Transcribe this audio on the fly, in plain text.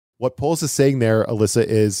what Poles is saying there, Alyssa,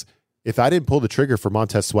 is if I didn't pull the trigger for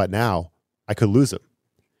Montez Sweat now, I could lose him.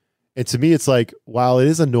 And to me, it's like, while it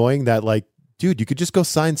is annoying that, like, dude, you could just go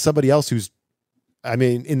sign somebody else who's, I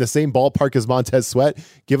mean, in the same ballpark as Montez Sweat,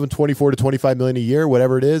 give him 24 to 25 million a year,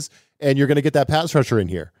 whatever it is, and you're going to get that pass rusher in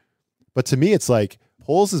here. But to me, it's like,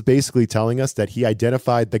 Poles is basically telling us that he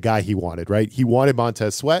identified the guy he wanted, right? He wanted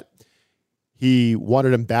Montez Sweat. He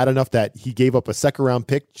wanted him bad enough that he gave up a second round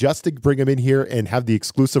pick just to bring him in here and have the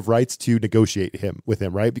exclusive rights to negotiate with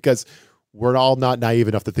him, right? Because we're all not naive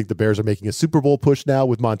enough to think the Bears are making a Super Bowl push now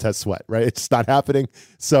with Montez Sweat, right? It's not happening.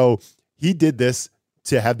 So he did this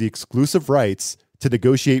to have the exclusive rights to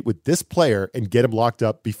negotiate with this player and get him locked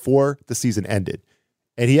up before the season ended.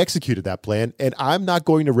 And he executed that plan. And I'm not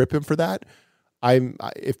going to rip him for that.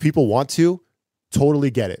 If people want to,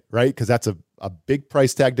 totally get it, right? Because that's a big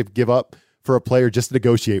price tag to give up for a player just to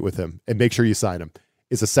negotiate with him and make sure you sign him.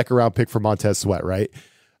 Is a second round pick for Montez Sweat, right?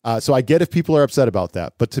 So I get if people are upset about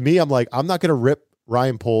that. But to me, I'm like, I'm not going to rip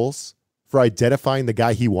Ryan Poles for identifying the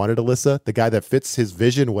guy he wanted, Alyssa, the guy that fits his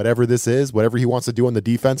vision, whatever this is, whatever he wants to do on the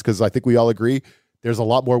defense, because I think we all agree there's a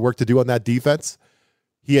lot more work to do on that defense.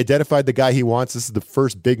 He identified the guy he wants. This is the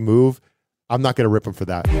first big move. I'm not going to rip him for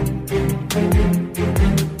that.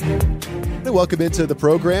 Welcome into the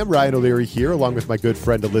program. Ryan O'Leary here, along with my good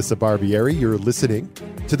friend Alyssa Barbieri. You're listening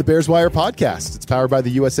to the Bears Wire podcast. It's powered by the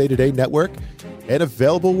USA Today Network and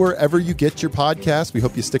available wherever you get your podcast. We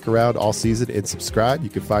hope you stick around all season and subscribe. You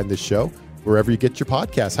can find this show wherever you get your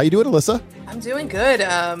podcast. How you doing, Alyssa? I'm doing good.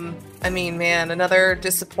 I mean, man, another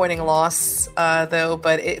disappointing loss, though,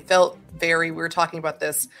 but it felt we were talking about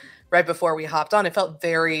this right before we hopped on. It felt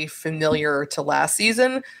very familiar to last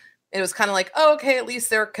season. It was kind of like, oh, okay, at least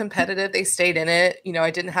they're competitive. They stayed in it. You know, I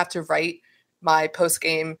didn't have to write my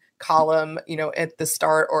post-game column, you know, at the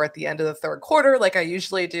start or at the end of the third quarter like I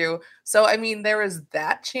usually do. So, I mean, there was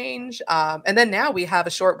that change. And then now we have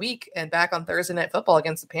a short week and back on Thursday Night Football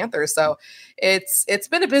against the Panthers. So it's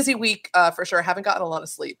been a busy week for sure. I haven't gotten a lot of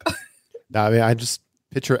sleep. No, I mean, I just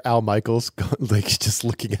picture Al Michaels like just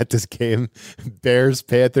looking at this game, Bears,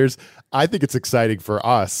 Panthers. I think it's exciting for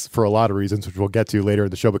us for a lot of reasons, which we'll get to later in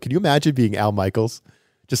the show. But can you imagine being Al Michaels,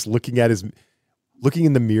 just looking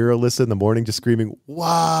in the mirror, Alyssa, in the morning, just screaming,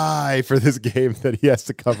 why, for this game that he has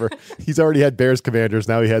to cover? He's already had Bears Commanders.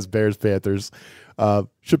 Now he has Bears Panthers.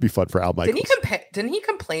 Should be fun for Al Michaels. Didn't he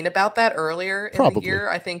complain about that earlier in Probably. the year?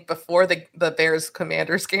 I think before the Bears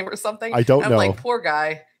Commanders game or something. I don't know. I'm like, poor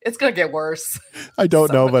guy. It's going to get worse. I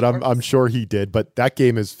don't know, but I'm sure he did. But that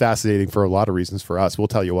game is fascinating for a lot of reasons for us. We'll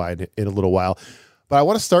tell you why in a little while. But I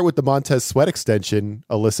want to start with the Montez Sweat extension,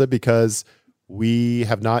 Alyssa, because we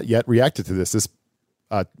have not yet reacted to this. This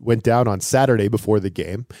went down on Saturday before the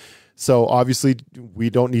game. So obviously we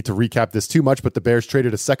don't need to recap this too much, but the Bears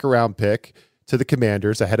traded a second round pick to the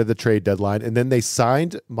Commanders ahead of the trade deadline. And then they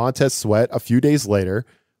signed Montez Sweat a few days later,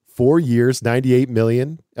 4 years, $98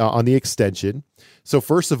 million on the extension. So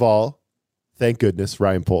first of all, thank goodness,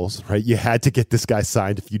 Ryan Poles, right? You had to get this guy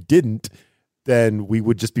signed. If you didn't, then we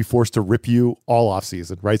would just be forced to rip you all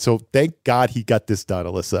offseason, right? So thank God he got this done,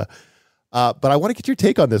 Alyssa. But I want to get your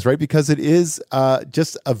take on this, right? Because it is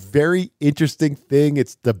just a very interesting thing.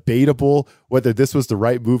 It's debatable whether this was the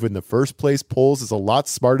right move in the first place. Poles is a lot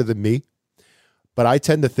smarter than me. But I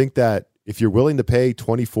tend to think that if you're willing to pay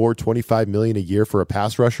 $24, $25 million a year for a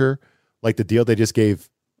pass rusher, like the deal they just gave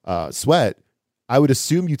Sweat, I would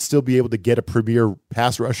assume you'd still be able to get a premier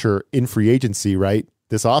pass rusher in free agency, right,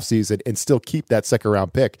 this offseason and still keep that second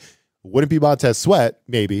round pick. Wouldn't be Montez Sweat,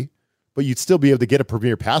 maybe, but you'd still be able to get a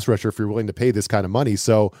premier pass rusher if you're willing to pay this kind of money.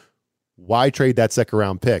 So why trade that second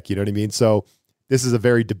round pick? You know what I mean? So this is a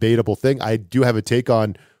very debatable thing. I do have a take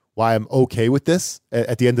on why I'm okay with this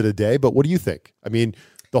at the end of the day, but what do you think? I mean,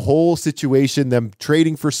 the whole situation, them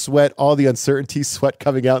trading for Sweat, all the uncertainty, Sweat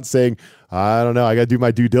coming out and saying, I don't know, I got to do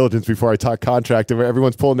my due diligence before I talk contract. And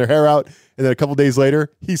everyone's pulling their hair out. And then a couple days later,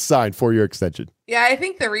 he's signed 4-year extension. Yeah, I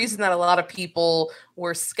think the reason that a lot of people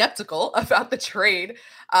were skeptical about the trade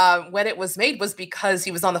when it was made was because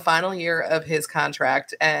he was on the final year of his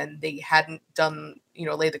contract and they hadn't done,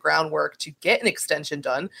 laid the groundwork to get an extension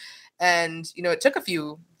done. And, it took a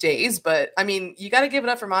few days, but I mean, you got to give it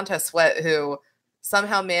up for Montez Sweat, who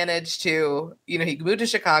somehow managed to, he moved to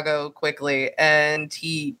Chicago quickly and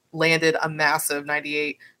he landed a massive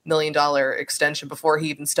 $98 million extension before he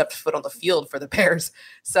even stepped foot on the field for the Bears.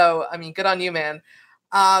 So, I mean, good on you, man.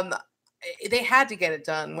 They had to get it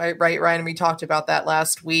done, right, Ryan? We talked about that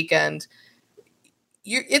last week, and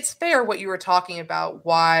it's fair what you were talking about.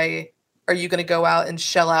 Why are you going to go out and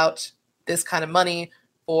shell out this kind of money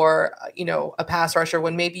for, a pass rusher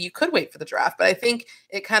when maybe you could wait for the draft. But I think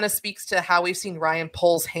it kind of speaks to how we've seen Ryan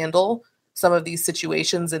Poles handle some of these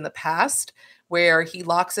situations in the past, where he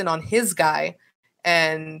locks in on his guy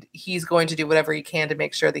and he's going to do whatever he can to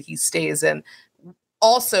make sure that he stays in.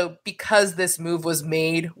 Also, because this move was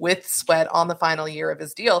made with Sweat on the final year of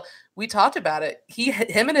his deal, we talked about it.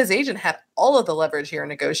 Him and his agent had all of the leverage here in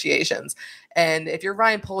negotiations. And if you're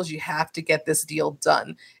Ryan Poles, you have to get this deal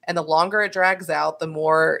done. And the longer it drags out, the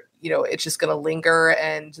more, it's just going to linger,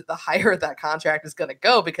 and the higher that contract is going to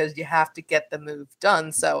go, because you have to get the move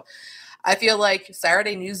done. So I feel like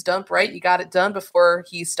Saturday news dump, right? You got it done before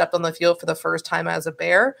he stepped on the field for the first time as a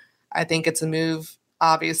Bear. I think it's a move,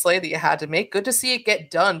 obviously, that you had to make. Good to see it get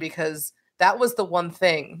done, because that was the one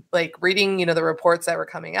thing, like reading, the reports that were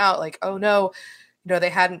coming out, like, oh no, they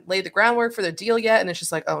hadn't laid the groundwork for the deal yet. And it's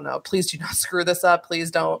just like, oh no, please do not screw this up. Please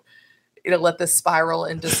don't, let this spiral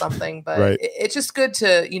into something. But right. It's just good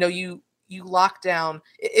to, you lock down.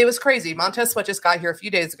 It was crazy. Montez Sweat just got here a few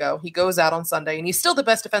days ago. He goes out on Sunday, and he's still the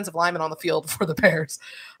best defensive lineman on the field for the Bears.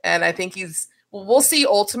 And I think we'll see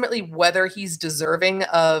ultimately whether he's deserving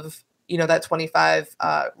of, that 25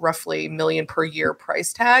 roughly million per year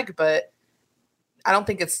price tag, but I don't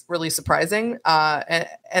think it's really surprising. And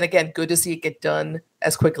again, good to see it get done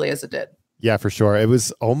as quickly as it did. Yeah, for sure. It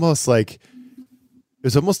was almost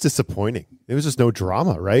disappointing. There was just no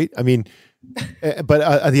drama, right? I mean, but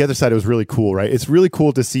on the other side, it was really cool, right? It's really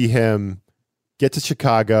cool to see him get to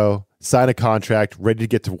Chicago, sign a contract, ready to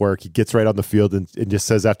get to work. He gets right on the field and just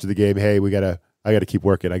says after the game, "Hey, I gotta keep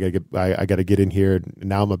working. I gotta get in here. And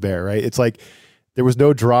now I'm a Bear," right? It's like there was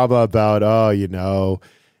no drama about,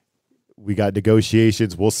 we got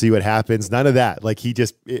negotiations. We'll see what happens. None of that. Like he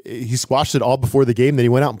squashed it all before the game. Then he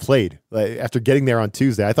went out and played after getting there on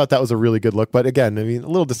Tuesday. I thought that was a really good look. But again, I mean, a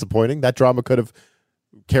little disappointing. That drama could have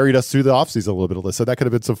carried us through the offseason a little bit, Alyssa. That could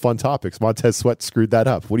have been some fun topics. Montez Sweat screwed that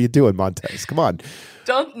up. What are you doing, Montez? Come on.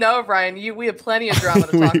 Don't know, Brian. We have plenty of drama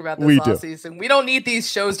to talk about this offseason. We don't need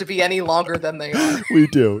these shows to be any longer than they are. We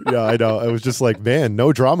do. Yeah, I know. It was just like, man,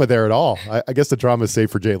 no drama there at all. I guess the drama is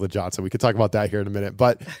saved for Jaylon Johnson. We could talk about that here in a minute.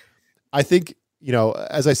 But I think,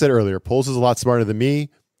 as I said earlier, Poles is a lot smarter than me.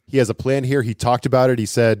 He has a plan here. He talked about it. He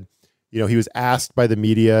said, he was asked by the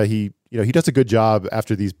media. He does a good job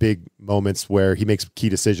after these big moments where he makes key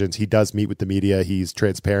decisions. He does meet with the media. He's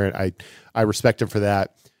transparent. I respect him for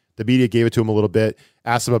that. The media gave it to him a little bit,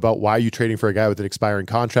 asked him about why are you trading for a guy with an expiring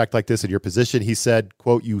contract like this in your position. He said,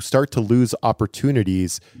 quote, "You start to lose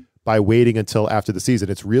opportunities by waiting until after the season.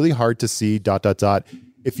 It's really hard to see ...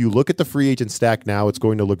 If you look at the free agent stack now, it's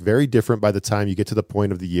going to look very different by the time you get to that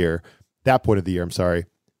point of the year,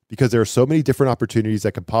 because there are so many different opportunities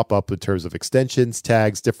that can pop up in terms of extensions,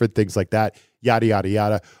 tags, different things like that, yada, yada,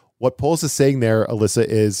 yada." What Poles is saying there, Alyssa,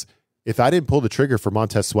 is if I didn't pull the trigger for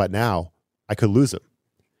Montez Sweat now, I could lose him.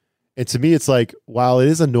 And to me, it's like, while it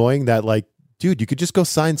is annoying that, like, dude, you could just go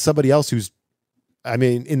sign somebody else who's,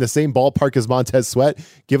 in the same ballpark as Montez Sweat,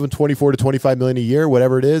 give him 24 to 25 million a year,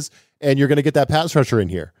 whatever it is, and you're going to get that pass rusher in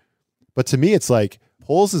here. But to me, it's like,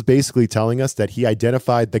 Poles is basically telling us that he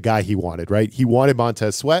identified the guy he wanted, right? He wanted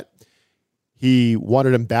Montez Sweat. He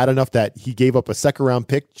wanted him bad enough that he gave up a second round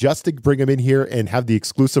pick just to bring him in here and have the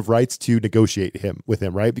exclusive rights to negotiate with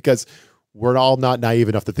him, right? Because we're all not naive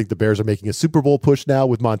enough to think the Bears are making a Super Bowl push now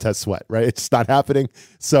with Montez Sweat, right? It's not happening.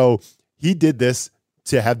 So he did this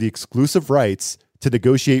to have the exclusive rights to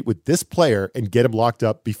negotiate with this player and get him locked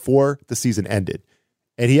up before the season ended.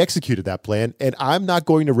 And he executed that plan. And I'm not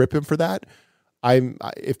going to rip him for that.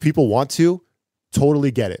 If people want to,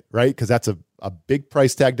 totally get it, right? Because that's a big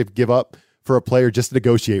price tag to give up for a player just to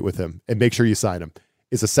negotiate with him and make sure you sign him.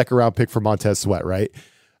 Is a second round pick for Montez Sweat, right?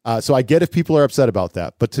 So I get if people are upset about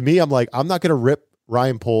that. But to me, I'm like, I'm not going to rip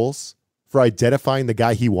Ryan Poles for identifying the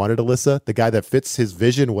guy he wanted, Alyssa, the guy that fits his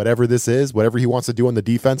vision, whatever this is, whatever he wants to do on the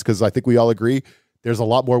defense, because I think we all agree there's a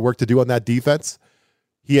lot more work to do on that defense.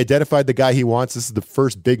 He identified the guy he wants. This is the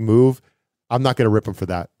first big move. I'm not going to rip him for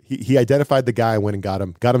that. He identified the guy, went and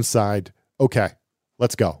got him signed. Okay,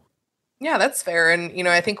 let's go. Yeah, that's fair. And,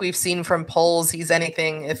 I think we've seen from Poles, he's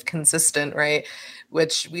anything if consistent, right?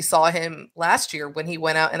 Which we saw him last year when he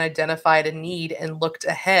went out and identified a need and looked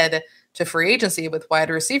ahead to free agency with wide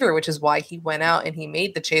receiver, which is why he went out and he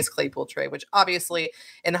made the Chase Claypool trade, which obviously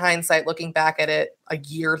in hindsight, looking back at it a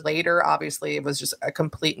year later, obviously it was just a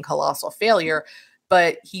complete and colossal failure.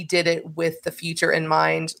 But he did it with the future in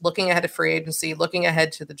mind, looking ahead to free agency, looking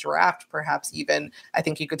ahead to the draft, perhaps even. I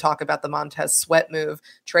think you could talk about the Montez Sweat move,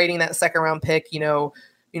 trading that second round pick. We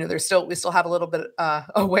still have a little bit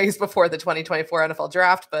a ways before the 2024 NFL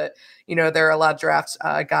draft, but there are a lot of draft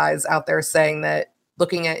guys out there saying that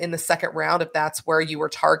looking at in the second round, if that's where you were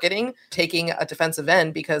targeting taking a defensive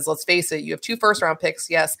end, because let's face it, you have 2 first-round picks,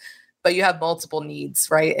 yes, but you have multiple needs,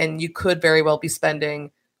 right? And you could very well be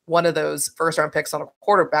spending one of those first-round picks on a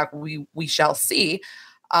quarterback. We shall see.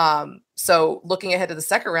 So looking ahead to the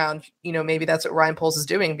second round, maybe that's what Ryan Poles is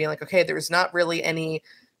doing, being like, okay, there's not really any,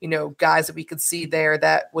 guys that we could see there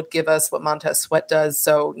that would give us what Montez Sweat does.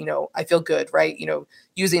 So, I feel good, right?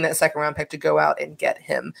 Using that second round pick to go out and get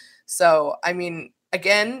him. So, I mean,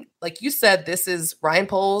 again, like you said, this is Ryan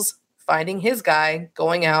Poles finding his guy,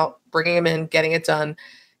 going out, bringing him in, getting it done.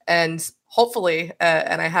 And hopefully,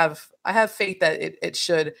 and I have faith that it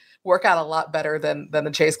should work out a lot better than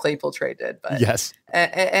the Chase Claypool trade did. But yes.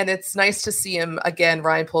 And it's nice to see him again,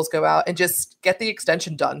 Ryan Poles, go out and just get the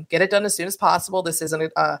extension done. Get it done as soon as possible. This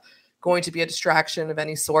isn't going to be a distraction of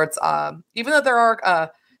any sorts. Even though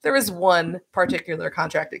there is one particular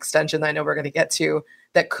contract extension that I know we're going to get to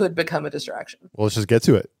that could become a distraction. Well, let's just get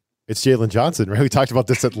to it. It's Jaylon Johnson, right? We talked about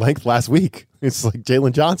this at length last week. It's like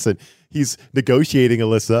Jaylon Johnson. He's negotiating,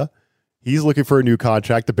 Alyssa. He's looking for a new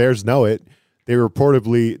contract. The Bears know it. They were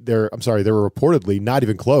reportedly not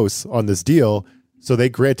even close on this deal. So they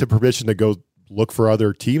granted permission to go look for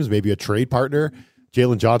other teams, maybe a trade partner.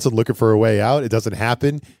 Jaylon Johnson looking for a way out. It doesn't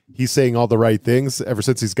happen. He's saying all the right things ever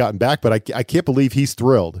since he's gotten back, but I can't believe he's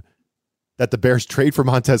thrilled that the Bears trade for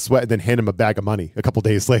Montez Sweat and then hand him a bag of money a couple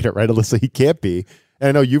days later, right, Alyssa? He can't be. And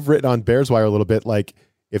I know you've written on Bears Wire a little bit, like,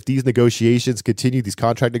 if these negotiations continue, these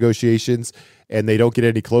contract negotiations, and they don't get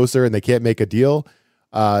any closer and they can't make a deal,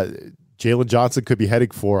 Jaylon Johnson could be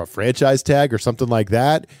heading for a franchise tag or something like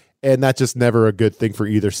that. And that's just never a good thing for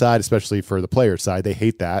either side, especially for the player side. They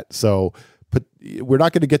hate that. So we're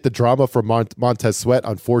not going to get the drama from Montez Sweat,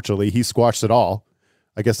 unfortunately. He squashed it all.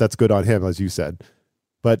 I guess that's good on him, as you said.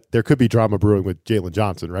 But there could be drama brewing with Jaylon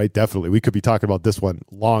Johnson, right? Definitely. We could be talking about this one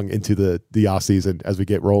long into the offseason as we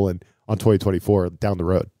get rolling on 2024 down the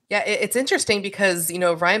road. Yeah, it's interesting because,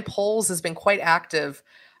 Ryan Poles has been quite active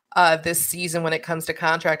this season when it comes to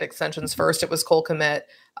contract extensions. First, it was Cole Kmet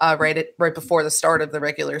right before the start of the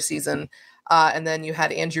regular season. And then you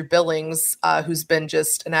had Andrew Billings, who's been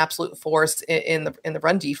just an absolute force in the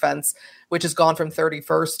run defense, which has gone from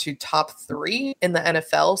 31st to top 3 in the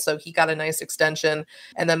NFL. So he got a nice extension.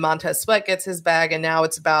 And then Montez Sweat gets his bag, and now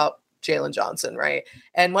it's about Jaylon Johnson, right?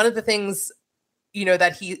 And one of the things,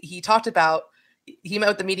 that he talked about, he met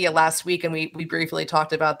with the media last week, and we briefly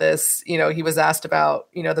talked about this. He was asked about,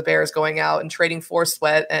 the Bears going out and trading for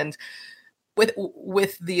Sweat, and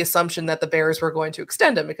with the assumption that the Bears were going to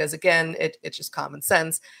extend him, because again, it's just common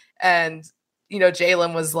sense. And,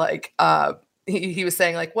 Jaylon was like, he was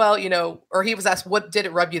saying like, well, or he was asked, what did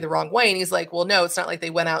it rub you the wrong way? And he's like, well, no, it's not like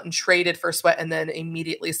they went out and traded for Sweat and then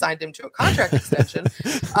immediately signed him to a contract extension.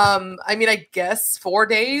 I mean, I guess 4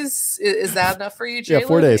 days, is that enough for you, Jaylon? Yeah,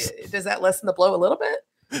 4 days. Does that lessen the blow a little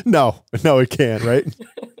bit? No, it can't, right?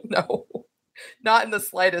 No. Not in the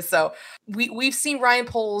slightest. So we've seen Ryan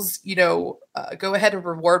Poles, go ahead and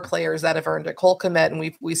reward players that have earned it. Cole Kmet,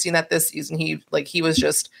 and we've seen that this season. He was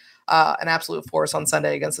just an absolute force on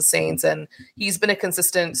Sunday against the Saints, and he's been a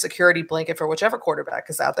consistent security blanket for whichever quarterback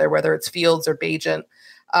is out there, whether it's Fields or Bagent.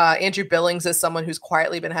 Andrew Billings is someone who's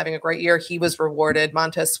quietly been having a great year. He was rewarded.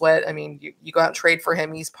 Montez Sweat, I mean, you go out and trade for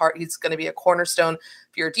him. He's going to be a cornerstone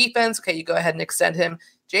for your defense. Okay, you go ahead and extend him.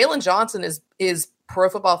 Jaylon Johnson is Pro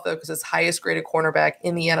Football Focus's highest graded cornerback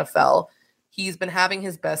in the NFL. He's been having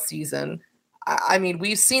his best season. I mean,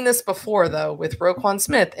 we've seen this before, though, with Roquan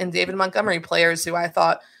Smith and David Montgomery, players who I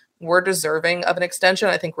thought were deserving of an extension.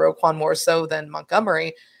 I think Roquan more so than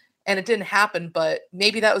Montgomery. And it didn't happen, but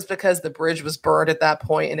maybe that was because the bridge was burned at that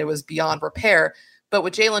point and it was beyond repair. But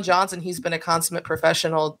with Jaylon Johnson, he's been a consummate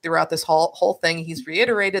professional throughout this whole thing. He's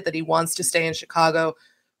reiterated that he wants to stay in Chicago.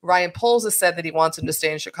 Ryan Poles has said that he wants him to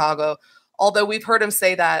stay in Chicago, although we've heard him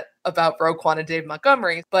say that about Roquan and Dave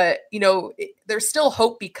Montgomery. But, there's still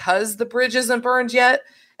hope because the bridge isn't burned yet,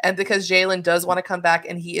 and because Jaylon does want to come back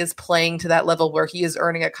and he is playing to that level where he is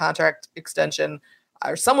earning a contract extension,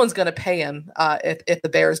 or someone's going to pay him if the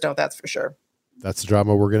Bears don't, that's for sure. That's the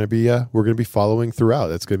drama we're going to be following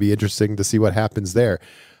throughout. It's going to be interesting to see what happens there.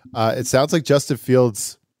 It sounds like Justin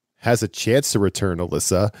Fields has a chance to return,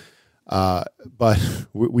 Alyssa. But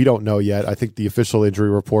we don't know yet. I think the official injury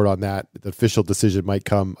report on that, the official decision might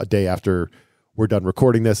come a day after we're done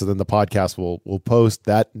recording this, and then the podcast will post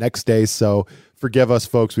that next day. So forgive us,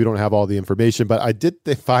 folks. We don't have all the information, but I did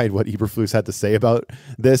find what Eberflus had to say about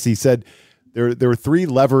this. He said there were 3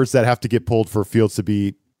 levers that have to get pulled for Fields to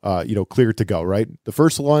be, cleared to go, right? The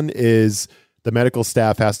first one is the medical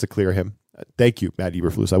staff has to clear him. Thank you, Matt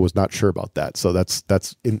Eberflus. I was not sure about that. So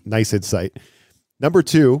that's nice insight. Number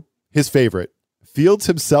 2, his favorite, Fields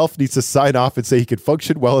himself needs to sign off and say he can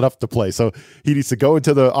function well enough to play. So he needs to go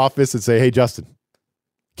into the office and say, hey, Justin,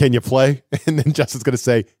 can you play? And then Justin's going to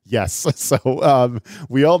say yes. So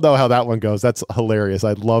we all know how that one goes. That's hilarious.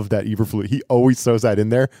 I love that Eberflus. He always throws that in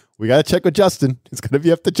there. We got to check with Justin. It's going to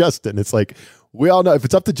be up to Justin. It's like, we all know if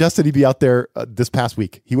it's up to Justin, he'd be out there this past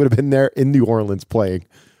week. He would have been there in New Orleans playing.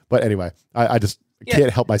 But anyway, I just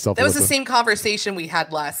can't help myself. That was the same conversation we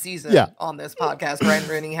had last season on this podcast. Brian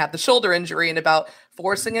Rooney had the shoulder injury and about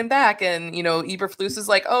forcing him back. And, Eberflus is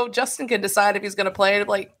like, oh, Justin can decide if he's going to play. And I'm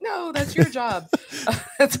like, no, that's your job.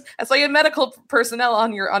 That's like a medical personnel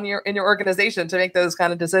in your organization to make those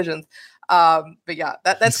kind of decisions. But yeah,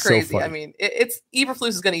 that's crazy. I mean, it's Eberflus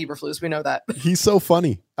is going to Eberflus. We know that. He's so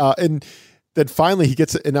funny. And then finally he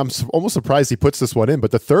gets, and I'm almost surprised he puts this one in,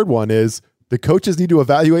 but the third one is, the coaches need to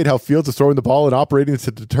evaluate how Fields is throwing the ball and operating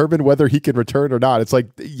to determine whether he can return or not. It's like,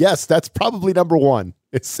 yes, that's probably number one.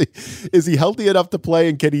 Is he healthy enough to play,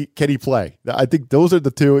 and can he play? I think those are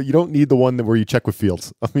the two. You don't need the one where you check with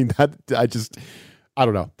Fields. I mean, I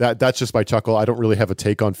don't know. That's just my chuckle. I don't really have a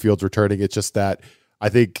take on Fields returning. It's just that I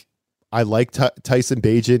think I like Tyson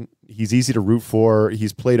Bagent. He's easy to root for.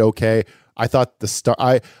 He's played okay. I thought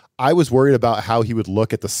I was worried about how he would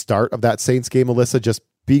look at the start of that Saints game, Alyssa, just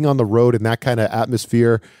being on the road in that kind of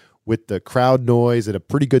atmosphere with the crowd noise and a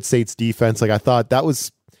pretty good Saints defense. Like, I thought that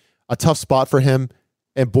was a tough spot for him.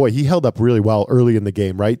 And boy, he held up really well early in the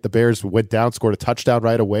game, right? The Bears went down, scored a touchdown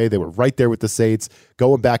right away. They were right there with the Saints,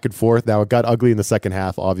 going back and forth. Now it got ugly in the second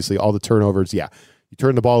half. Obviously, all the turnovers. Yeah, you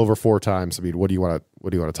turned the ball over 4 times. I mean, what do you want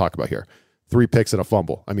to talk about here? 3 picks and a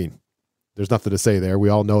fumble. I mean, there's nothing to say there. We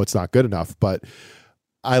all know it's not good enough. But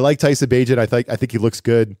I like Tyson Bagent. I think he looks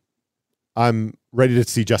good. I'm ready to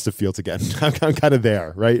see Justin Fields again. I'm kind of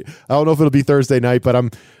there, right? I don't know if it'll be Thursday night, but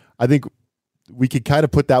I think we could kind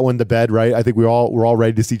of put that one to bed, right? I think we're all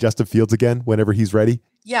ready to see Justin Fields again whenever he's ready.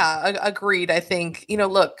 Yeah, agreed. I think,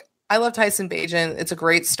 look, I love Tyson Bagent. It's a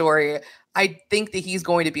great story. I think that he's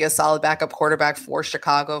going to be a solid backup quarterback for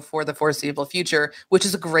Chicago for the foreseeable future, which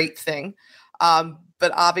is a great thing.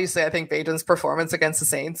 But obviously, I think Bagent's performance against the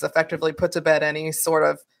Saints effectively put to bed any sort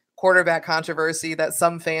of quarterback controversy that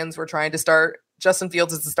some fans were trying to start. Justin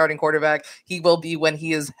Fields is the starting quarterback. He will be when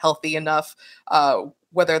he is healthy enough,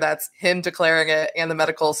 whether that's him declaring it and the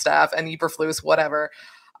medical staff and Eberflus, whatever.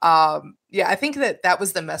 I think that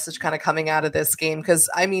was the message kind of coming out of this game. Because,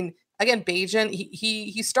 I mean, again, Bagent,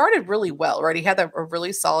 he started really well, right? He had a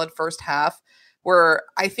really solid first half where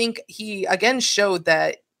I think he, again, showed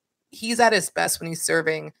that he's at his best when he's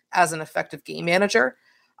serving as an effective game manager.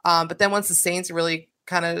 But then once the Saints really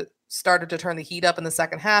kind of started to turn the heat up in the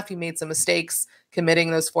second half, he made some mistakes, committing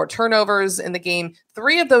those 4 turnovers in the game.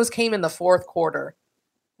 3 of those came in the fourth quarter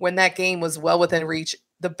when that game was well within reach.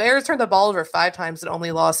 The Bears turned the ball over 5 times and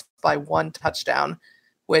only lost by 1 touchdown,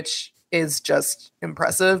 which is just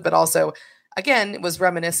impressive. But also, again, it was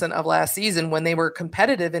reminiscent of last season when they were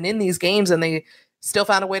competitive and in these games and they still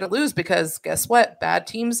found a way to lose because guess what? Bad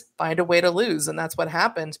teams find a way to lose. And that's what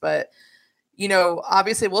happened. But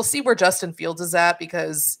obviously we'll see where Justin Fields is at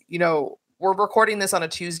because, we're recording this on a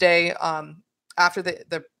Tuesday after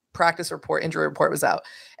the practice report, injury report was out.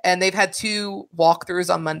 And they've had 2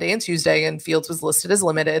 walkthroughs on Monday and Tuesday, and Fields was listed as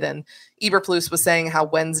limited. And Eberflus was saying how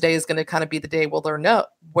Wednesday is going to kind of be the day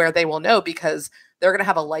where they will know because they're going to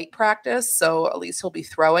have a light practice. So at least he'll be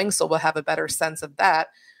throwing. So we'll have a better sense of that.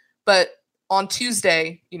 But on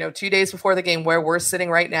Tuesday, 2 days before the game where we're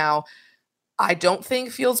sitting right now, I don't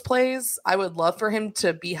think Fields plays. I would love for him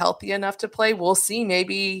to be healthy enough to play. We'll see.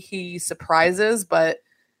 Maybe he surprises, but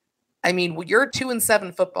I mean, you're a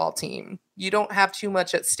 2-7 football team. You don't have too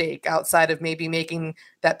much at stake outside of maybe making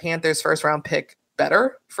that Panthers first round pick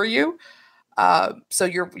better for you. So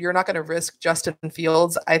you're not going to risk Justin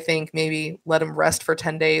Fields. I think maybe let him rest for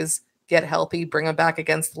 10 days, get healthy, bring him back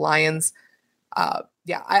against the Lions.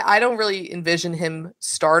 I don't really envision him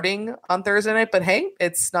starting on Thursday night, but hey,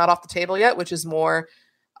 it's not off the table yet, which is more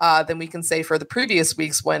than we can say for the previous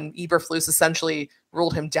weeks when Eberflus essentially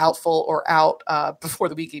ruled him doubtful or out before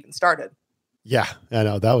the week even started. Yeah, I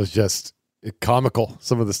know. That was just comical,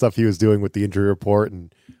 some of the stuff he was doing with the injury report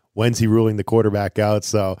and when's he ruling the quarterback out.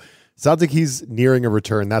 So it sounds like he's nearing a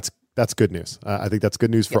return. That's good news. I think that's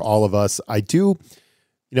good news for all of us. I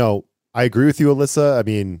agree with you, Alyssa. I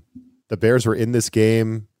mean, the Bears were in this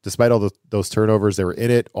game, despite all those turnovers, they were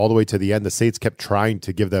in it all the way to the end. The Saints kept trying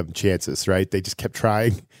to give them chances, right? They just kept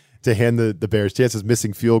trying to hand the Bears chances,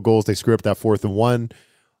 missing field goals. They screwed up that 4th and 1.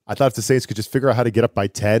 I thought if the Saints could just figure out how to get up by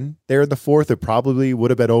 10 there in the 4th, it probably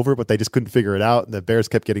would have been over, but they just couldn't figure it out. And the Bears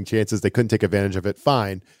kept getting chances. They couldn't take advantage of it.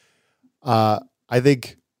 Fine. I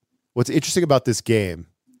think what's interesting about this game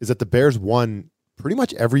is that the Bears won pretty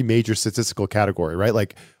much every major statistical category, right?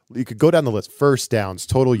 Like you could go down the list, first downs,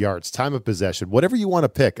 total yards, time of possession, whatever you want to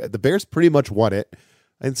pick. The Bears pretty much won it.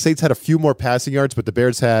 And Saints had a few more passing yards, but the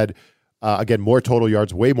Bears had, again, more total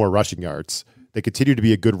yards, way more rushing yards. They continue to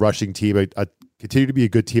be a good rushing team, continue to be a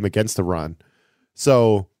good team against the run.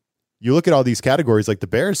 So you look at all these categories, like the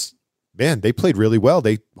Bears, man, they played really well.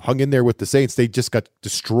 They hung in there with the Saints. They just got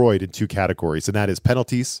destroyed in two categories, and that is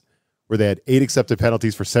penalties, where they had 8 accepted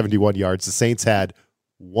penalties for 71 yards. The Saints had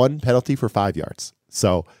 1 penalty for 5 yards.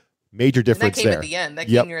 So major difference there. That came at the end. That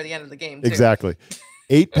came near the end of the game, too. Exactly.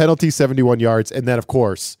 8 penalties, 71 yards, and then, of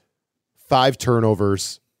course, 5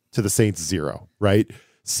 turnovers to the Saints 0, right?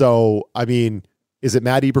 So, I mean, is it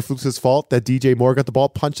Matt Eberflus's fault that DJ Moore got the ball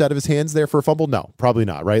punched out of his hands there for a fumble? No, probably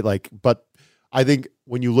not, right? Like, but I think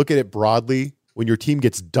when you look at it broadly, when your team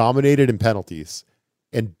gets dominated in penalties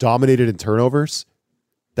and dominated in turnovers,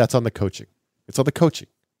 that's on the coaching. It's on the coaching.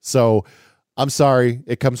 So I'm sorry.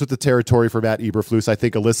 It comes with the territory for Matt Eberflus. I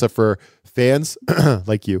think, Alyssa, for fans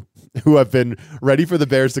like you who have been ready for the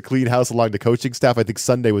Bears to clean house along the coaching staff, I think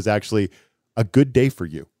Sunday was actually a good day for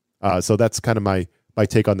you. So that's kind of my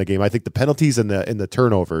take on the game. I think the penalties and the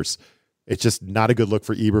turnovers, it's just not a good look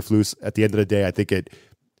for Eberflus. At the end of the day, I think it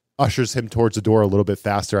ushers him towards the door a little bit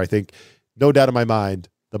faster. I think, no doubt in my mind,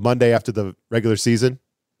 the Monday after the regular season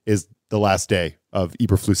is the last day of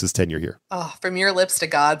Eberflus's tenure here. Oh, from your lips to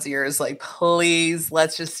God's ears, like, please,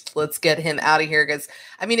 let's get him out of here. Because,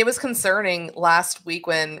 I mean, it was concerning last week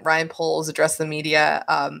when Ryan Poles addressed the media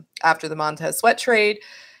after the Montez Sweat trade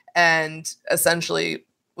and essentially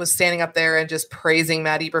was standing up there and just praising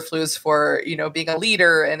Matt Eberflus for, being a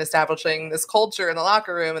leader and establishing this culture in the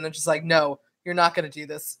locker room. And then just like, no, you're not going to do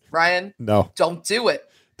this, Ryan. No, don't do it.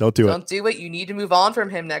 Don't do it. You need to move on from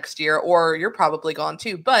him next year, or you're probably gone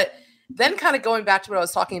too. But then kind of going back to what I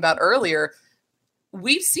was talking about earlier,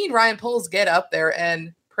 we've seen Ryan Poles get up there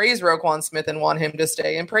and praise Roquan Smith and want him to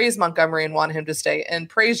stay, and praise Montgomery and want him to stay, and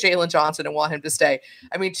praise Jaylon Johnson and want him to stay.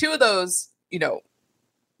 I mean, 2 of those,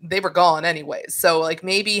 they were gone anyways. So like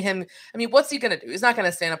maybe him, I mean, what's he going to do? He's not going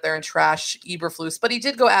to stand up there and trash Eberflus, but he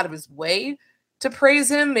did go out of his way to praise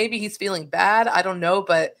him. Maybe he's feeling bad. I don't know.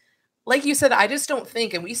 But like you said, I just don't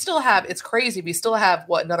think, and we still have, it's crazy. We still have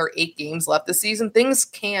another 8 games left this season. Things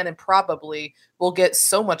can and probably will get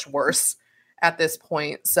so much worse at this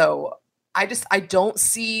point. So I don't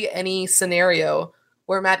see any scenario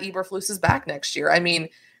where Matt Eberflus is back next year. I mean,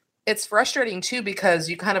 it's frustrating too, because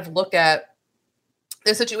you kind of look at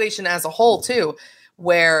the situation as a whole too,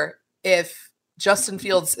 where if Justin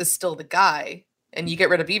Fields is still the guy and you get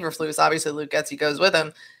rid of Eberflus, obviously Luke Getsy goes with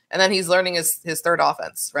him, and then he's learning his third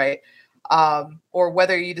offense, right? Or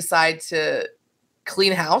whether you decide to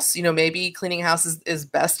clean house, maybe cleaning house is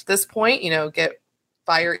best at this point,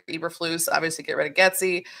 fire Eberflus, obviously get rid of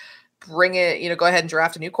Getsy, bring it, go ahead and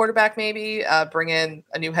draft a new quarterback, maybe bring in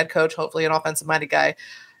a new head coach, hopefully an offensive minded guy.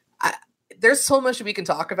 There's so much we can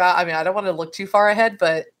talk about. I mean, I don't want to look too far ahead,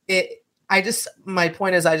 but my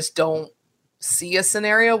point is I just don't see a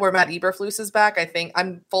scenario where Matt Eberflus is back. I think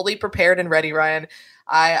I'm fully prepared and ready, Ryan.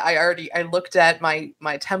 I looked at my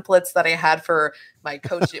templates that I had for my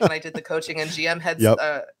coach when I did the coaching and GM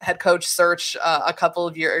head coach search a couple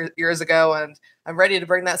of years ago, and I'm ready to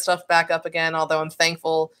bring that stuff back up again. Although I'm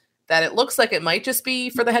thankful that it looks like it might just be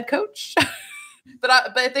for the head coach.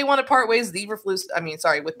 But if they want to part ways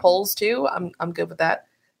with Poles too, I'm good with that.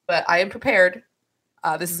 But I am prepared.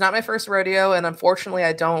 This is not my first rodeo, and unfortunately,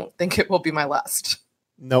 I don't think it will be my last.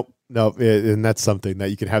 Nope. And that's something that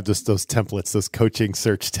you can have just those templates, those coaching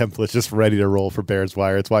search templates, just ready to roll for Bears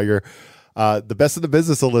Wire. It's why you're the best in the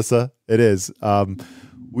business, Alyssa. It is.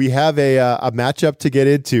 We have a matchup to get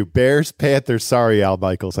into. Bears, Panthers. Sorry, Al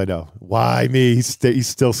Michaels. I know. Why me? He's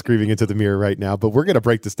still screaming into the mirror right now. But we're going to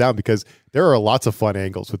break this down because there are lots of fun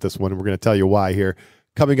angles with this one, and we're going to tell you why here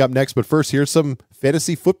coming up next. But first, here's some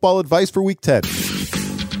fantasy football advice for Week 10.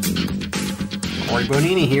 Corey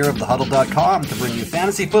Bonini here of thehuddle.com to bring you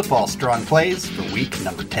fantasy football strong plays for week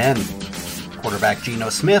number 10. Quarterback Geno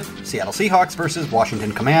Smith, Seattle Seahawks versus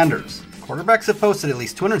Washington Commanders. Quarterbacks have posted at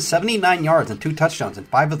least 279 yards and 2 touchdowns in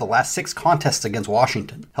 5 of the last 6 contests against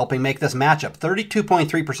Washington, helping make this matchup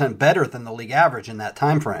 32.3% better than the league average in that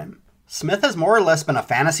time frame. Smith has more or less been a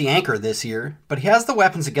fantasy anchor this year, but he has the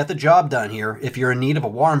weapons to get the job done here if you're in need of a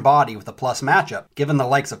warm body with a plus matchup, given the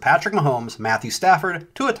likes of Patrick Mahomes, Matthew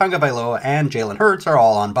Stafford, Tua Tagovailoa, and Jalen Hurts are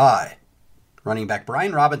all on bye. Running back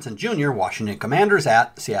Brian Robinson Jr., Washington Commanders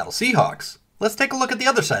at Seattle Seahawks. Let's take a look at the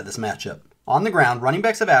other side of this matchup. On the ground, running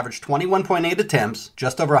backs have averaged 21.8 attempts,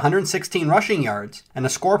 just over 116 rushing yards, and a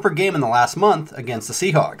score per game in the last month against the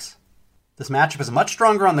Seahawks. This matchup is much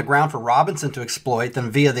stronger on the ground for Robinson to exploit than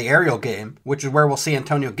via the aerial game, which is where we'll see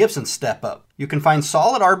Antonio Gibson step up. You can find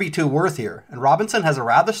solid RB2 worth here, and Robinson has a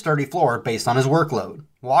rather sturdy floor based on his workload.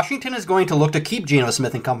 Washington is going to look to keep Geno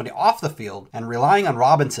Smith and company off the field, and relying on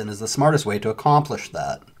Robinson is the smartest way to accomplish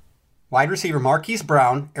that. Wide receiver Marquise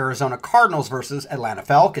Brown, Arizona Cardinals versus Atlanta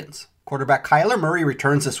Falcons. Quarterback Kyler Murray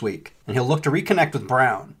returns this week, and he'll look to reconnect with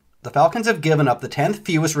Brown. The Falcons have given up the 10th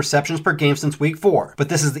fewest receptions per game since Week 4, but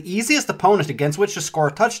this is the easiest opponent against which to score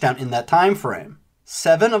a touchdown in that time frame.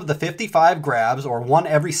 7 of the 55 grabs, or 1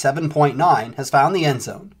 every 7.9, has found the end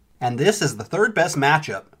zone, and this is the third best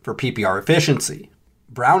matchup for PPR efficiency.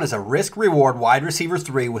 Brown is a risk-reward wide receiver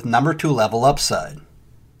 3 with number 2 level upside.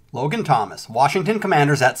 Logan Thomas, Washington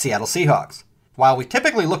Commanders at Seattle Seahawks. While we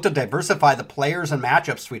typically look to diversify the players and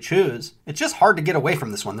matchups we choose, it's just hard to get away from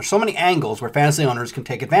this one. There's so many angles where fantasy owners can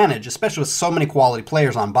take advantage, especially with so many quality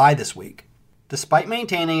players on bye this week. Despite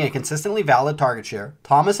maintaining a consistently valid target share,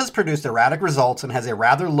 Thomas has produced erratic results and has a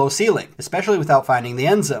rather low ceiling, especially without finding the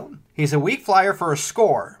end zone. He's a weak flyer for a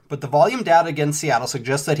score, but the volume data against Seattle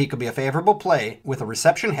suggests that he could be a favorable play with a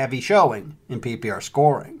reception-heavy showing in PPR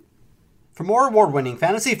scoring. For more award-winning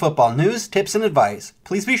fantasy football news, tips, and advice,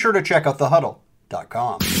 please be sure to check out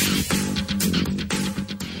thehuddle.com.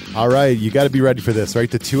 All right, you got to be ready for this, right?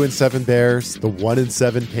 The 2-7 Bears, the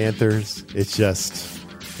 1-7 Panthers. It's just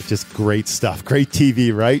great stuff. Great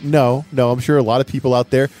TV, right? No, I'm sure a lot of people out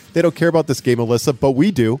there, they don't care about this game, Alyssa, but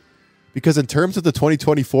we do. Because in terms of the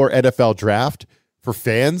 2024 NFL draft, for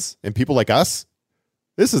fans and people like us,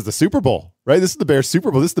 this is the Super Bowl, right? This is the Bears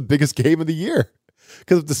Super Bowl. This is the biggest game of the year.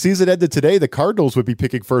 Because if the season ended today, the Cardinals would be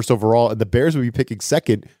picking first overall and the Bears would be picking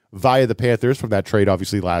second via the Panthers from that trade,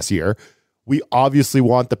 obviously, last year. We obviously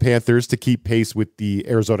want the Panthers to keep pace with the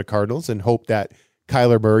Arizona Cardinals and hope that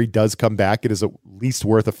Kyler Murray does come back. It is at least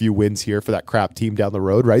worth a few wins here for that crap team down the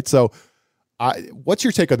road, right? So what's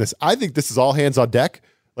your take on this? I think this is all hands on deck.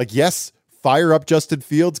 Like, yes, fire up Justin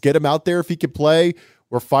Fields, get him out there if he can play.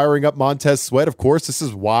 We're firing up Montez Sweat. Of course, this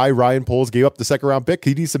is why Ryan Poles gave up the second-round pick.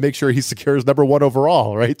 He needs to make sure he secures number 1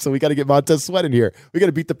 overall, right? So we got to get Montez Sweat in here. We got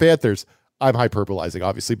to beat the Panthers. I'm hyperbolizing,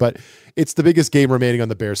 obviously, but it's the biggest game remaining on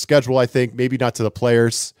the Bears' schedule, I think. Maybe not to the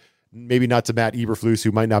players, maybe not to Matt Eberflus,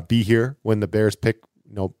 who might not be here when the Bears pick,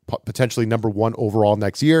 potentially number 1 overall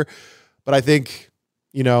next year. But I think,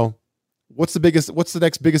 what's the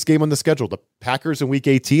next biggest game on the schedule? The Packers in Week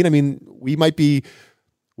 18? I mean, we might be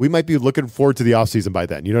looking forward to the offseason by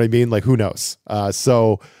then. You know what I mean? Like, who knows?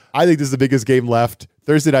 So I think this is the biggest game left.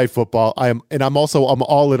 Thursday Night Football. I'm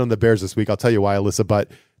all in on the Bears this week. I'll tell you why, Alyssa, but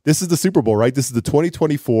this is the Super Bowl, right? This is the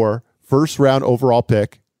 2024 first overall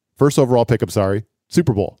pick,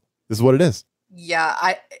 Super Bowl. This is what it is.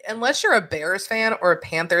 Yeah, unless you're a Bears fan or a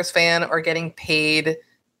Panthers fan or getting paid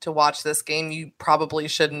to watch this game, you probably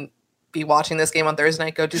shouldn't be watching this game on Thursday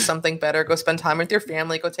night. Go do something better. Go spend time with your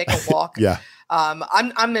family. Go take a walk. Yeah.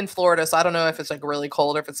 I'm in Florida, so I don't know if it's like really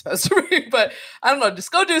cold or if it's supposed to be, but I don't know.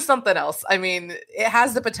 Just go do something else. I mean, it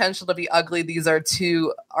has the potential to be ugly. These are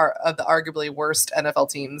two of the arguably worst NFL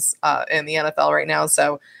teams in the NFL right now.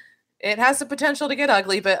 So it has the potential to get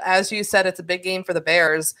ugly. But as you said, it's a big game for the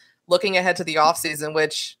Bears looking ahead to the offseason,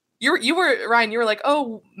 which you were, Ryan, you were like,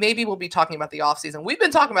 oh, maybe we'll be talking about the offseason. We've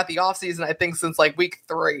been talking about the offseason, I think, since like week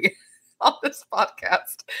 3 on this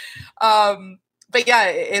podcast. But yeah,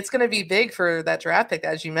 it's going to be big for that draft pick.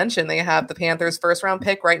 As you mentioned, they have the Panthers first round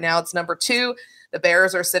pick. Right now it's number 2. The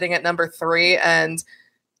Bears are sitting at number 3. And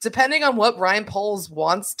depending on what Ryan Poles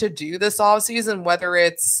wants to do this offseason, whether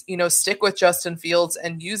it's, stick with Justin Fields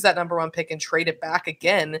and use that number 1 pick and trade it back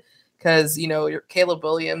again, because, your Caleb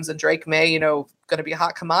Williams and Drake May, going to be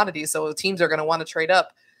hot commodities. So teams are going to want to trade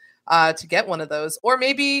up to get one of those, or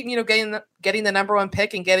maybe, getting the number 1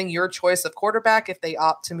 pick and getting your choice of quarterback if they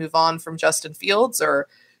opt to move on from Justin Fields or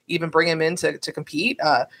even bring him in to compete.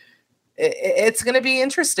 It's going to be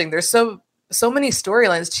interesting. There's so many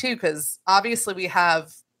storylines too, because obviously we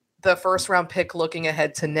have the first round pick looking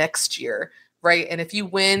ahead to next year, right? And if you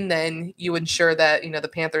win, then you ensure that, the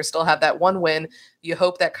Panthers still have that 1 win. You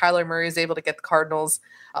hope that Kyler Murray is able to get the Cardinals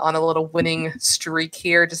on a little winning streak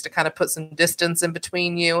here just to kind of put some distance in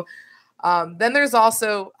between you. Then there's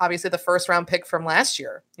also obviously the first round pick from last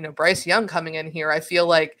year, Bryce Young coming in here. I feel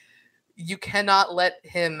like you cannot let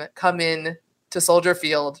him come in to Soldier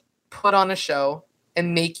Field, put on a show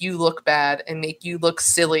and make you look bad and make you look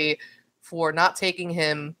silly for not taking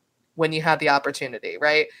him when you had the opportunity,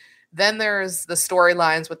 right? Then there's the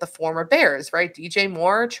storylines with the former Bears, right? DJ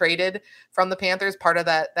Moore traded from the Panthers, part of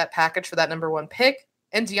that package for that number 1 pick.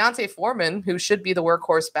 And Deontay Foreman, who should be the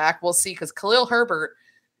workhorse back, we'll see, because Khalil Herbert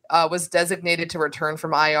was designated to return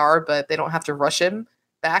from IR, but they don't have to rush him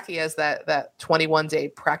back. He has that 21-day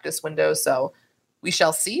practice window. So we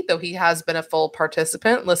shall see, though he has been a full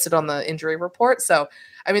participant listed on the injury report. So,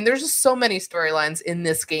 I mean, there's just so many storylines in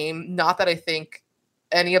this game. Not that I think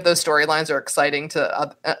any of those storylines are exciting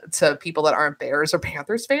to people that aren't Bears or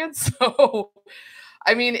Panthers fans. So,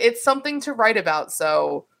 I mean, it's something to write about.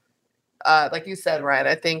 So, like you said, Ryan,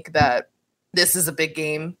 I think that this is a big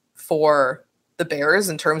game for the Bears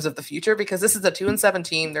in terms of the future, because this is a 2-7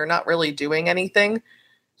 team. They're not really doing anything.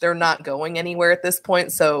 They're not going anywhere at this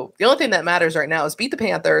point. So the only thing that matters right now is beat the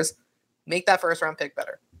Panthers, make that first round pick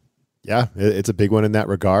better. Yeah, it's a big one in that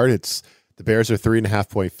regard. It's the Bears are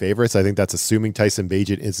 3.5-point favorites. I think that's assuming Tyson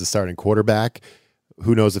Bagent is the starting quarterback.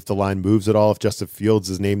 Who knows if the line moves at all? If Justin Fields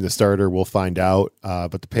is named the starter, we'll find out.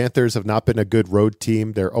 But the Panthers have not been a good road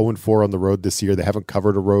team. They're 0-4 on the road this year. They haven't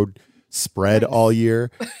covered a road spread all year.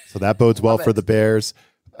 So that bodes well for the Bears.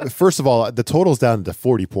 First of all, the total's down to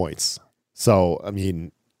 40 points. So, I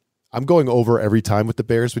mean, I'm going over every time with the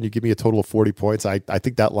Bears when you give me a total of 40 points. I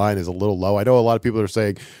think that line is a little low. I know a lot of people are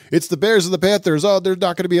saying, it's the Bears and the Panthers. Oh, they're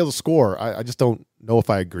not going to be able to score. I just don't know if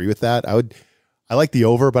I agree with that. I like the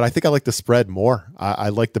over, but I think I like the spread more. I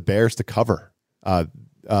like the Bears to cover the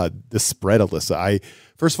spread, Alyssa.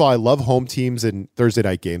 First of all, I love home teams in Thursday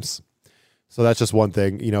night games. So that's just one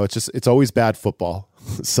thing. You know, it's always bad football.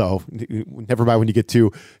 So never mind when you get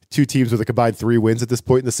two teams with a combined 3 wins at this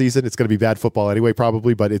point in the season. It's going to be bad football anyway,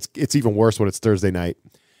 probably, but it's even worse when it's Thursday night.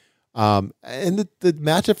 And the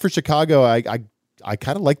matchup for Chicago, I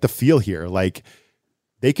kind of like the feel here. Like,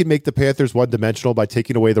 they can make the Panthers one-dimensional by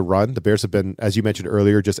taking away the run. The Bears have been, as you mentioned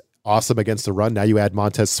earlier, just awesome against the run. Now you add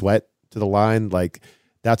Montez Sweat to the line. Like,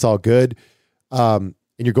 that's all good. And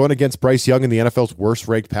you're going against Bryce Young in the NFL's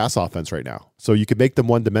worst-ranked pass offense right now. So you could make them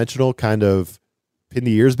one-dimensional, kind of pin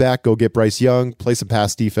the ears back, go get Bryce Young, play some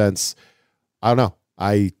pass defense. I don't know.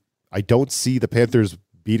 I don't see the Panthers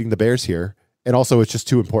beating the Bears here. And also, it's just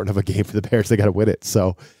too important of a game for the Bears. They got to win it.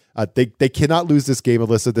 So they cannot lose this game,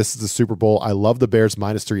 Alyssa. This is the Super Bowl. I love the Bears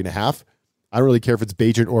 -3.5. I don't really care if it's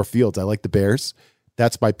Bagent or Fields. I like the Bears.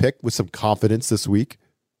 That's my pick with some confidence this week.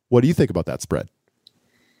 What do you think about that spread?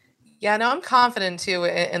 Yeah, no, I'm confident too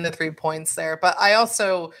in the 3 points there. But I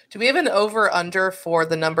also, do we have an over-under for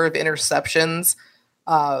the number of interceptions?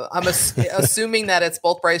 I'm assuming that it's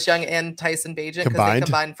both Bryce Young and Tyson Bagent, because they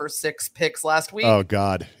combined for 6 picks last week. Oh,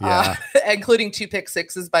 God. Yeah. Including 2 pick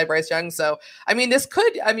sixes by Bryce Young. So, I mean,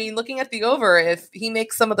 looking at the over, if he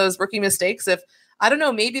makes some of those rookie mistakes, I don't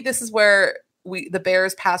know, maybe this is where the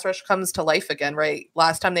Bears pass rush comes to life again, right?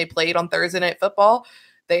 Last time they played on Thursday Night Football,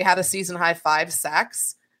 they had a season high 5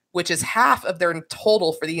 sacks, which is half of their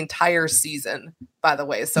total for the entire season, by the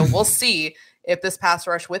way. So we'll see if this pass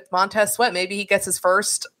rush with Montez Sweat, maybe he gets his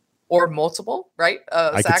first or multiple, right?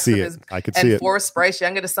 I could see it. And force Bryce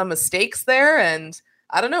Young into some mistakes there. And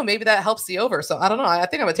I don't know, maybe that helps the over. So I don't know. I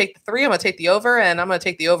think I'm going to take the 3. I'm going to take the over, and I'm going to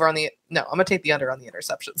take the over I'm going to take the under on the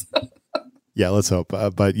interceptions. Yeah, let's hope.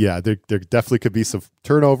 But yeah, there definitely could be some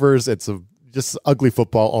turnovers. It's just ugly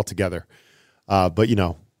football altogether. But,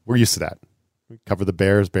 we're used to that. We cover the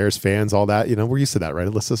Bears fans, all that. We're used to that, right,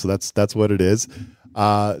 Alyssa? So that's what it is.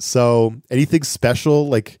 So anything special,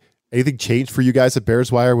 like anything changed for you guys at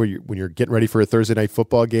Bears Wire when you're getting ready for a Thursday night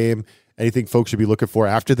football game? Anything folks should be looking for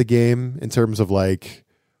after the game in terms of like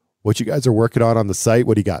what you guys are working on the site?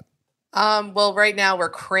 What do you got? Well, right now we're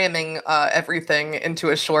cramming everything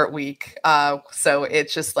into a short week. So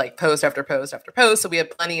it's just like post after post after post. So we have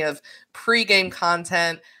plenty of pregame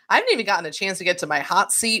content. I haven't even gotten a chance to get to my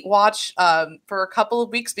hot seat watch for a couple of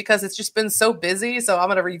weeks because it's just been so busy. So I'm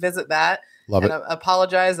going to revisit that. Love it. I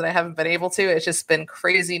apologize that I haven't been able to. It's just been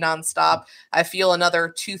crazy nonstop. I feel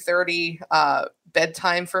another 2:30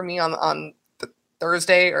 bedtime for me on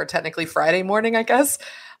Thursday, or technically Friday morning, I guess,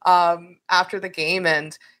 after the game.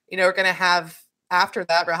 And, we're going to have, after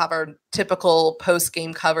that, we'll have our typical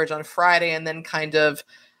post-game coverage on Friday, and then kind of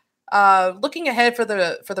looking ahead for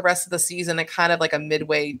the rest of the season, and kind of like a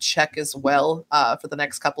midway check as well for the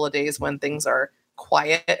next couple of days when things are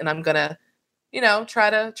quiet. And I'm going to, try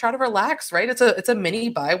to relax, right? It's a mini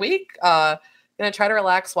bye week. Going to try to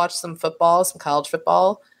relax, watch some football, some college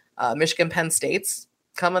football. Michigan Penn State's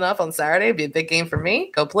coming up on Saturday. It'd be a big game for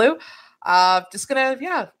me. Go Blue. Just gonna,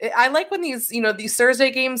 I like when these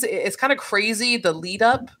Thursday games, it's kind of crazy, the lead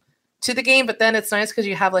up to the game, but then it's nice because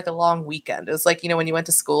you have like a long weekend. It's like, when you went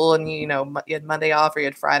to school and you had Monday off or you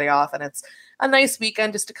had Friday off, and it's a nice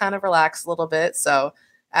weekend just to kind of relax a little bit. So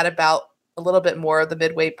at about a little bit more of the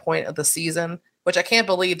midway point of the season, which I can't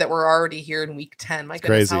believe that we're already here in week 10. My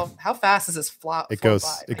goodness, crazy. How fast is this flop? It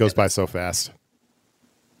goes by so fast.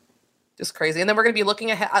 just crazy. And then we're going to be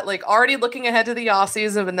looking ahead, already looking ahead to the off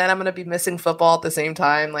season, and then I'm going to be missing football at the same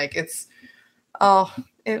time. It's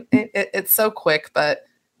so quick, but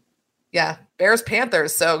yeah, Bears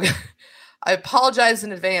Panthers. So I apologize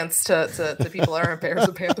in advance to people that aren't Bears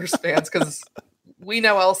and Panthers fans, because we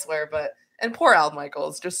know elsewhere, and poor Al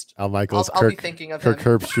Michaels. Al Michaels, I'll be thinking of Kirk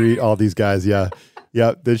him. Herbstreit, all these guys. Yeah.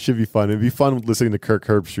 Yeah. This should be fun. It'd be fun listening to Kirk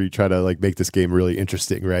Herbstreit try to make this game really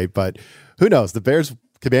interesting. Right. But who knows? The Bears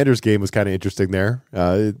Commanders game was kind of interesting there.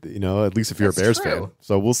 At least if you're a Bears fan.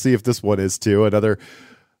 So we'll see if this one is too. Another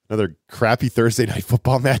crappy Thursday night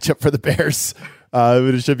football matchup for the Bears. But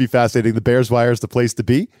it should be fascinating. The Bears Wire is the place to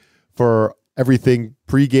be for everything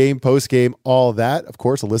pre-game, post-game, all that. Of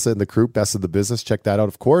course, Alyssa and the crew, best of the business. Check that out,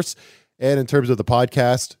 of course. And in terms of the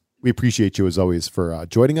podcast, we appreciate you as always for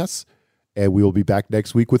joining us. And we will be back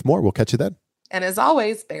next week with more. We'll catch you then. And as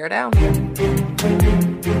always, bear down.